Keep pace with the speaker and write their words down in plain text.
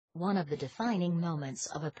One of the defining moments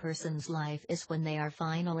of a person's life is when they are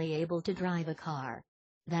finally able to drive a car.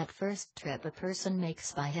 That first trip a person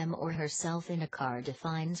makes by him or herself in a car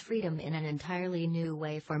defines freedom in an entirely new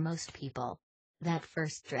way for most people. That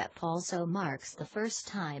first trip also marks the first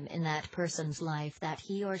time in that person's life that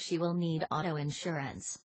he or she will need auto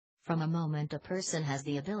insurance. From a moment a person has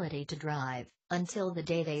the ability to drive, until the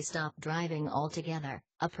day they stop driving altogether,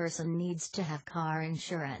 a person needs to have car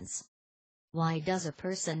insurance. Why does a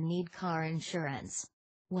person need car insurance?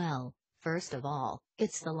 Well, first of all,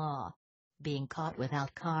 it's the law. Being caught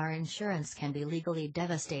without car insurance can be legally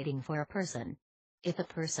devastating for a person. If a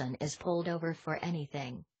person is pulled over for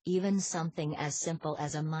anything, even something as simple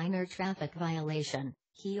as a minor traffic violation,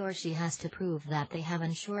 he or she has to prove that they have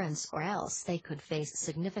insurance, or else they could face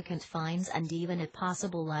significant fines and even a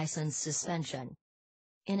possible license suspension.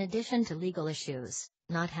 In addition to legal issues,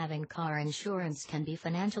 not having car insurance can be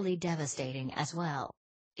financially devastating as well.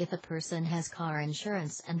 If a person has car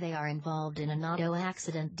insurance and they are involved in an auto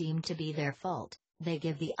accident deemed to be their fault, they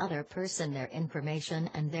give the other person their information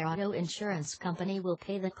and their auto insurance company will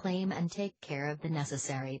pay the claim and take care of the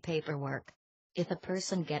necessary paperwork. If a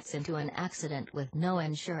person gets into an accident with no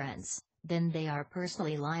insurance, then they are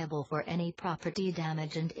personally liable for any property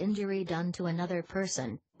damage and injury done to another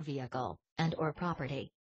person, vehicle, and/or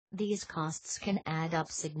property. These costs can add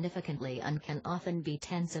up significantly and can often be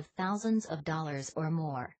tens of thousands of dollars or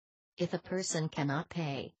more. If a person cannot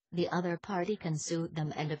pay, the other party can sue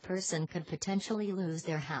them and a person could potentially lose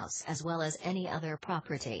their house as well as any other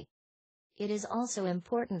property. It is also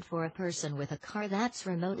important for a person with a car that's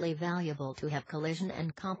remotely valuable to have collision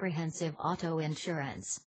and comprehensive auto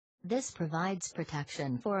insurance. This provides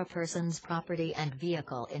protection for a person's property and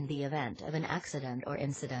vehicle in the event of an accident or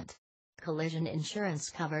incident. Collision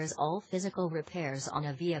insurance covers all physical repairs on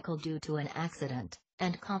a vehicle due to an accident,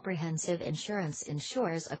 and comprehensive insurance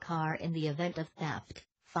insures a car in the event of theft,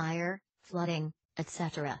 fire, flooding,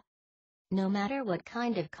 etc. No matter what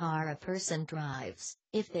kind of car a person drives,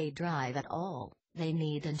 if they drive at all, they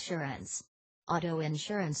need insurance. Auto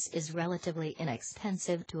insurance is relatively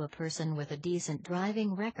inexpensive to a person with a decent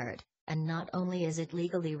driving record, and not only is it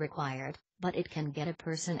legally required, but it can get a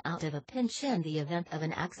person out of a pinch in the event of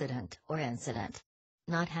an accident or incident.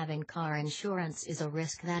 Not having car insurance is a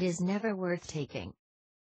risk that is never worth taking.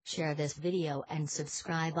 Share this video and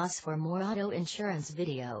subscribe us for more auto insurance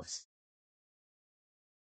videos.